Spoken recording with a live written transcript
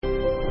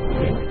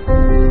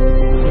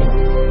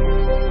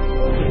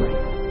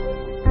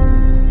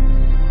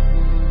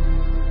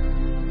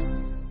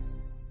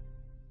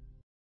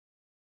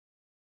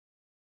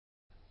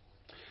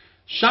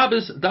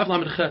Shabbos Daf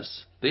Lamed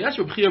Ches. They asked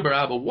Reb Chia bar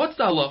Abba, what's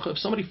the halacha if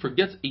somebody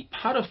forgets a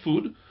pot of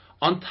food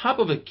on top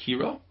of a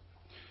kira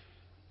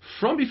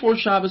from before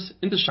Shabbos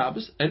into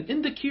Shabbos, and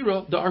in the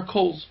kira there are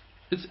coals?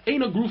 It's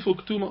Eina Grufa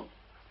Ktuma.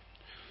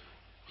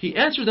 He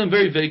answered them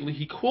very vaguely.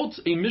 He quotes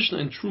a Mishnah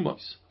in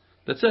Trumos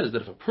that says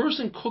that if a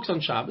person cooks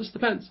on Shabbos,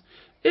 depends.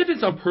 If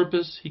it's on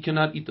purpose, he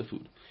cannot eat the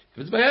food.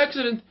 If it's by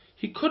accident,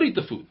 he could eat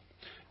the food.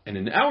 And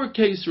in our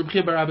case, Reb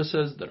Chia bar Abba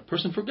says that a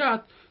person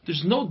forgot.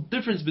 There's no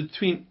difference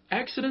between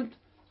accident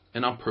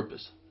and on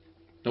purpose.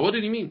 Now what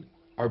did he mean?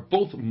 Are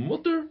both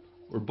mutter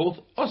or both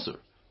asur?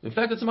 In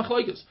fact, it's a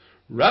machlokes.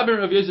 Rabbi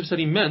Rav Yosef said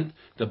he meant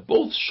that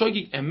both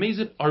shogig and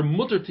mezid are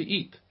mutter to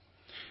eat.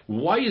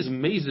 Why is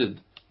mezid,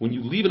 when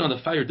you leave it on the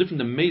fire, different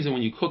than mezid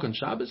when you cook on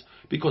Shabbos?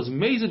 Because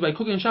mezid, by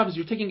cooking on Shabbos,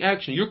 you're taking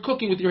action. You're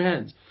cooking with your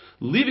hands.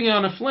 Leaving it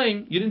on a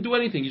flame, you didn't do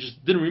anything. You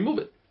just didn't remove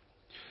it.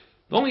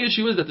 The only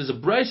issue is that there's a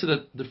brisa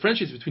that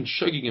differentiates between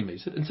shogig and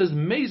mezid and says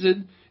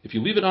mezid, if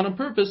you leave it on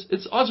purpose,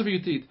 it's asur for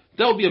you to eat.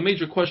 That will be a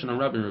major question on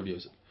Rabbi Rav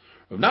Yosef.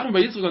 Rav Nachman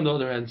bar Yitzchak, on the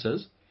other hand,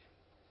 says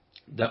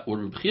that what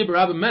Reb Chia bar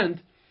Abba meant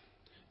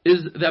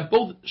is that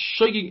both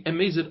shogig and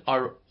mezid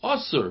are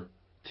asur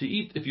to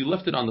eat if you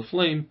left it on the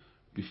flame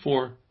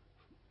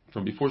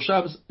from before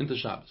Shabbos into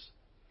Shabbos.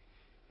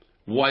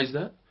 Why is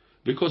that?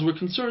 Because we're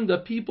concerned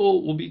that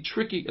people will be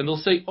tricky and they'll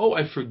say, oh,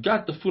 I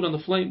forgot the food on the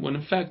flame, when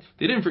in fact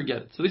they didn't forget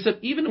it. So they said,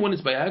 even when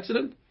it's by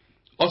accident,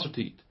 asur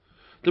to eat.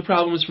 The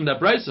problem is from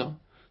that brisa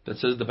that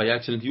says that by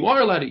accident you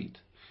are allowed to eat.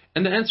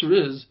 And the answer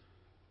is,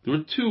 there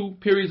were two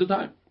periods of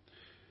time.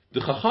 The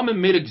Chachamim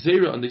made a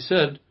gzeira and they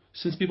said,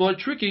 since people are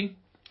tricky,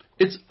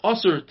 it's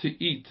asur to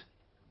eat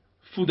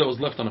food that was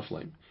left on a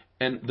flame.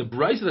 And the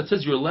brisa that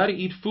says you're allowed to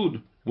eat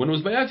food when it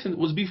was by accident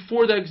was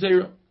before that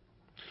gzeira.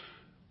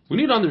 We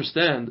need to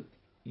understand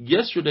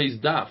yesterday's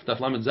Daf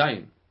Lamed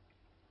Zayin.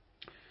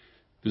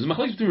 There's a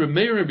machlokes between Reb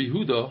Meir and Reb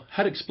Yehuda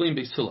how to explain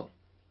Beis Hillel.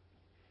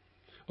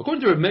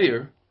 According to Reb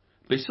Meir,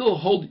 Beis Hillel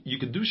hold you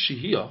could do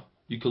shehiyah,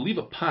 you could leave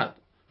a pot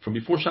from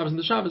before Shabbos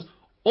into Shabbos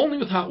only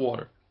with hot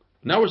water.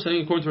 Now we're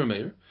saying, according to Reb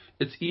Meir,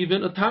 it's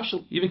even a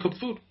tafshil, even cooked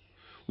food.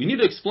 We need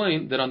to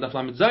explain that on Daf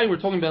Lamed Zayin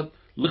we're talking about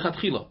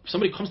lichatchila. If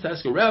somebody comes to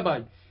ask a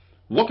rabbi,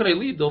 what could I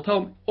leave? They'll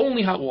tell him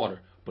only hot water.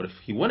 But if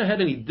he went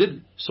ahead and he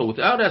did so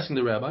without asking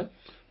the rabbi,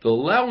 they'll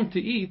allow him to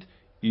eat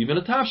even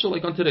a tafshil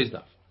like on today's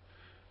daf.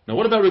 Now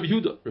what about Reb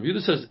Yehuda? Reb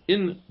Yehuda says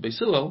in Beis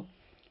Hillel,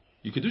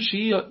 you could do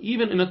shehiyah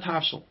even in a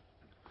tafshil.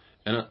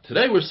 And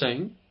today we're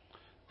saying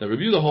that Reb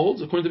Yehuda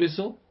holds, according to Beis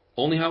Hillel,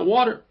 only hot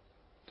water.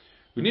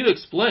 We need to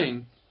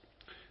explain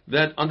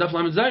that on Daf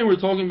Lamed Zayin we're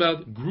talking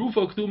about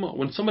grufa ktuma,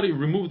 when somebody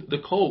removed the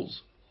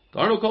coals.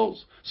 There are no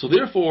coals. So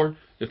therefore,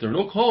 if there are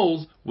no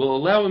coals, we'll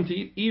allow him to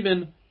eat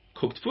even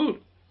cooked food.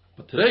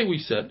 But today we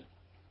said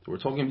that we're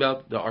talking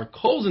about there are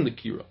coals in the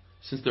kira.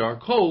 Since there are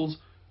coals,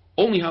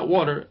 only hot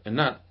water and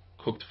not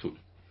cooked food.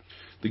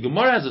 The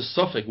Gemara has a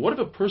suffix. What if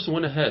a person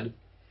went ahead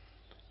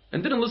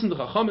and didn't listen to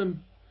Chachamim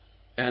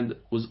and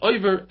was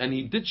over and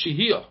he did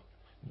shehiyah?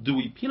 Do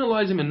we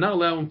penalize him and not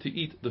allow him to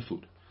eat the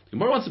food? The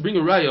Gemara wants to bring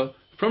a raya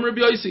from Rabbi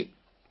Yossi.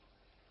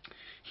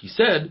 He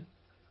said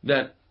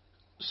that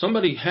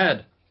somebody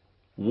had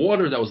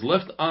water that was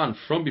left on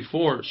from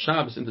before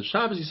Shabbos into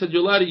Shabbos. He said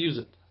you're allowed to use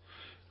it.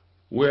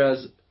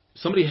 Whereas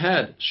somebody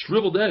had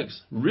shriveled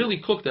eggs,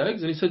 really cooked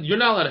eggs, and he said you're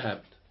not allowed to have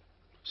it.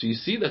 So you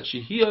see that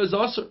shehiyah is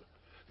asur.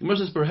 The Gemara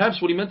says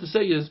perhaps what he meant to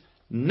say is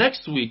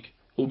next week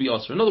will be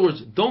asur. In other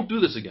words, don't do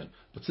this again.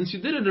 But since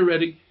you did it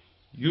already,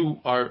 you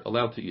are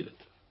allowed to eat it.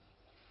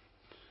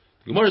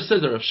 The Gemara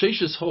says that Rav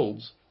Sheshes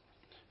holds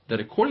that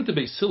according to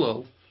Beis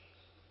Hillel,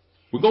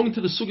 we're going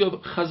to the sugya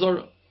of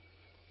chazara,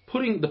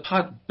 putting the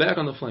pot back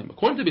on the flame.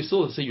 According to Beis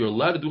Hillel, they say you're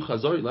allowed to do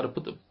chazara, you're allowed to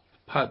put the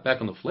pot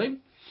back on the flame.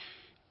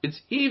 It's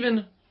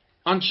even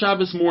on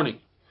Shabbos morning,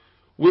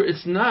 where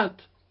it's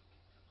not,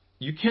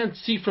 you can't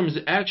see from his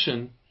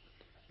action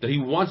that he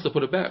wants to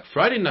put it back.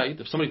 Friday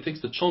night, if somebody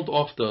takes the chunt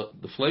off the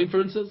flame,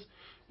 for instance,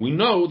 we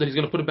know that he's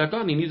going to put it back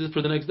on, he needs it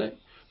for the next day.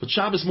 But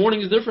Shabbos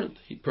morning is different.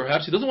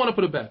 Perhaps he doesn't want to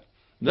put it back.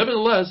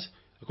 Nevertheless,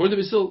 according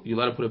to Beis Hillel, you're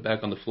allowed to put it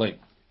back on the flame.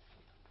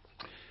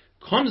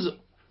 Comes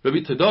Rabbi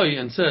Tadai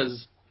and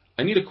says,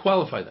 I need to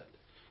qualify that.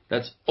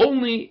 That's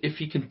only if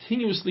he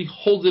continuously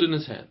holds it in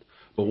his hand.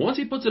 But once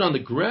he puts it on the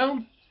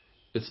ground,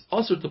 it's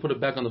asur to put it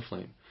back on the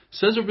flame.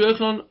 Says Rabbi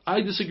Yochanan, I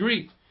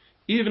disagree.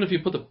 Even if you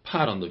put the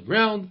pot on the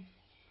ground,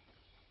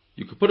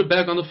 you could put it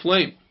back on the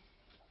flame.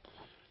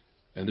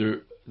 And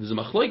there's a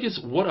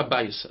machlokes what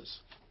Abaye says.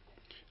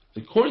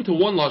 According to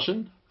one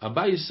lashon,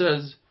 Abaye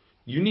says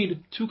you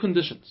need two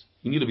conditions.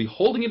 You need to be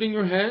holding it in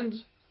your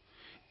hands,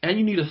 and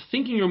you need to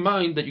think in your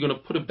mind that you're going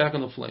to put it back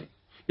on the flame.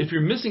 If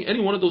you're missing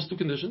any one of those two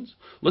conditions,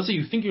 let's say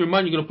you think in your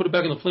mind you're going to put it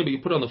back on the flame, but you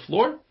put it on the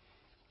floor,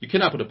 you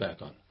cannot put it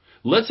back on.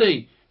 Let's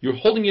say you're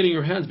holding it in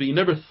your hands, but you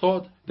never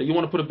thought that you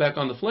want to put it back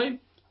on the flame,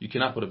 you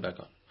cannot put it back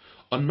on.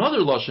 Another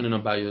lashon in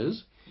Abaye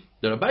is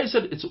that Abaye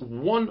said it's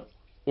one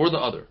or the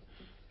other.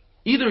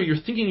 Either you're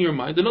thinking in your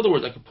mind, in other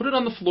words, I could put it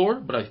on the floor,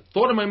 but I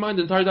thought in my mind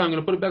the entire time I'm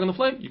going to put it back on the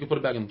flame, you can put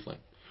it back on the flame.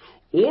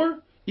 Or,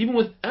 even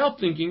without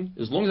thinking,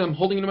 as long as I'm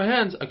holding it in my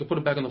hands, I can put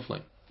it back on the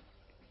flame.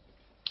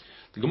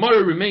 The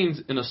Gemara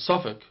remains in a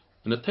suffix,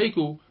 in a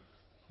teiku,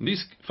 in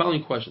these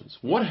following questions.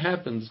 What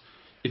happens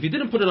if he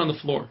didn't put it on the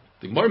floor?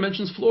 The Gemara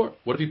mentions floor.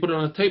 What if he put it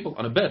on a table,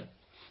 on a bed?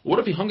 What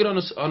if he hung it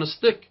on a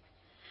stick?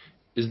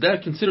 Is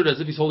that considered as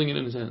if he's holding it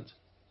in his hands?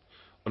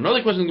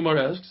 Another question the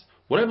Gemara asks,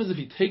 what happens if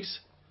he takes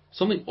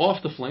something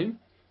off the flame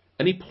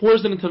and he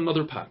pours it into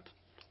another pot?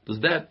 Does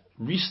that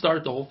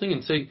restart the whole thing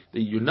and say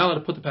that you're not allowed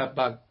to put the pot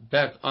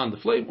back on the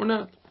flame or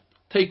not?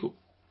 Teiku.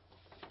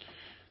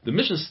 The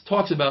Mishnah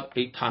talks about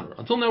a tanur.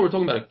 Until now we're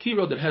talking about a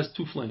kira that has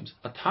two flames.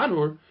 A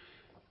tanur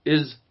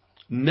is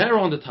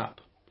narrow on the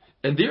top,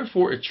 and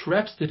therefore it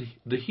traps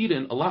the heat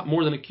in a lot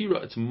more than a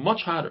kira. It's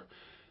much hotter.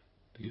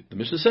 The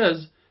Mishnah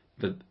says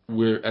that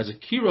whereas a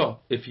kira,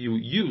 if you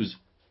use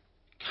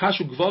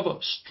kashu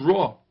gvava,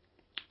 straw,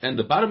 and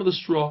the bottom of the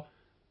straw,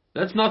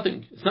 that's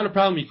nothing. It's not a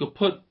problem. You could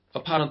put a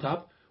pot on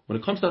top. When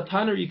it comes to a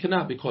tanur, you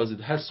cannot, because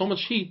it has so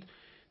much heat.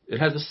 It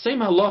has the same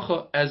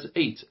halacha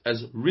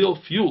as real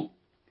fuel.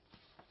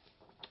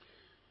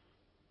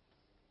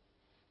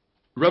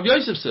 Rav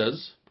Yosef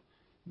says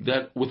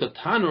that with a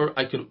tanur,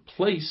 I could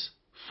place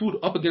food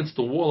up against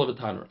the wall of a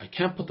tanur. I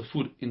can't put the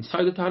food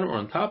inside the tanur or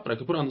on top, but I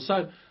could put it on the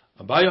side.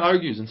 Abaya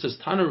argues and says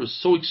tanur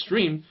is so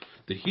extreme,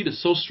 the heat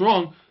is so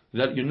strong,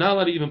 that you're not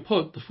allowed to even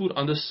put the food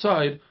on the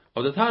side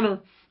of the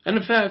tanur. And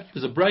in fact,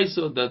 there's a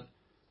brisa that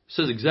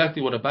says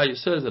exactly what Abaya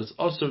says, that it's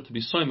usher to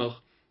be soymach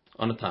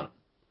on a tanur.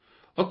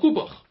 A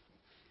kubach.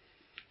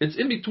 It's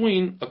in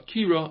between a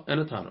kira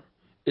and a tanur.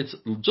 It's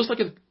just like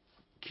a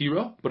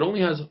kira, but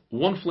only has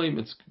one flame.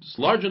 It's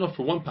large enough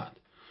for one pot.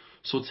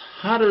 So it's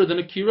hotter than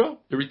a kira.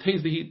 It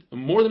retains the heat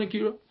more than a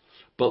kira,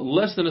 but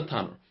less than a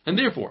tanur. And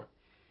therefore,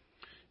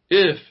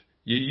 if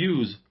you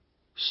use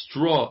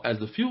straw as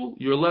the fuel,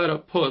 you're allowed to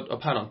put a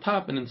pot on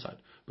top and inside.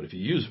 But if you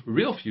use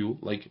real fuel,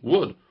 like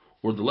wood,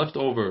 or the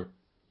leftover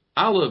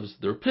olives,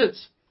 their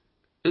pits,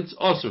 it's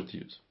also to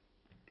use.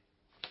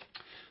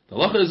 The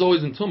halacha is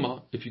always in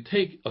Tumah, if you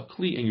take a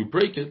kli and you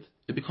break it,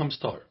 it becomes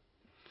tar.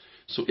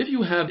 So if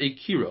you have a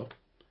kira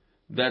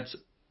that's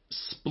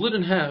split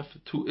in half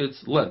to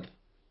its length,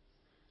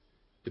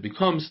 it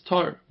becomes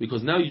tar,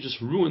 because now you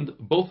just ruined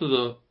both of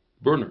the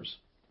burners.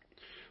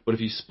 But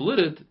if you split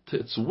it to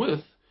its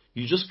width,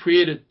 you just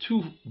created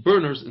two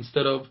burners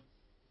instead of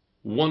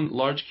one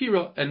large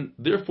kira, and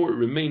therefore it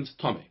remains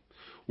tameh.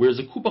 Whereas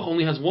a kupach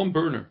only has one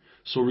burner.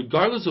 So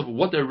regardless of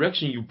what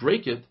direction you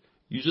break it,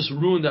 you just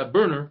ruin that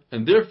burner,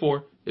 and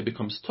therefore it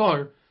becomes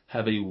tar.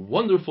 Have a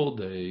wonderful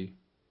day.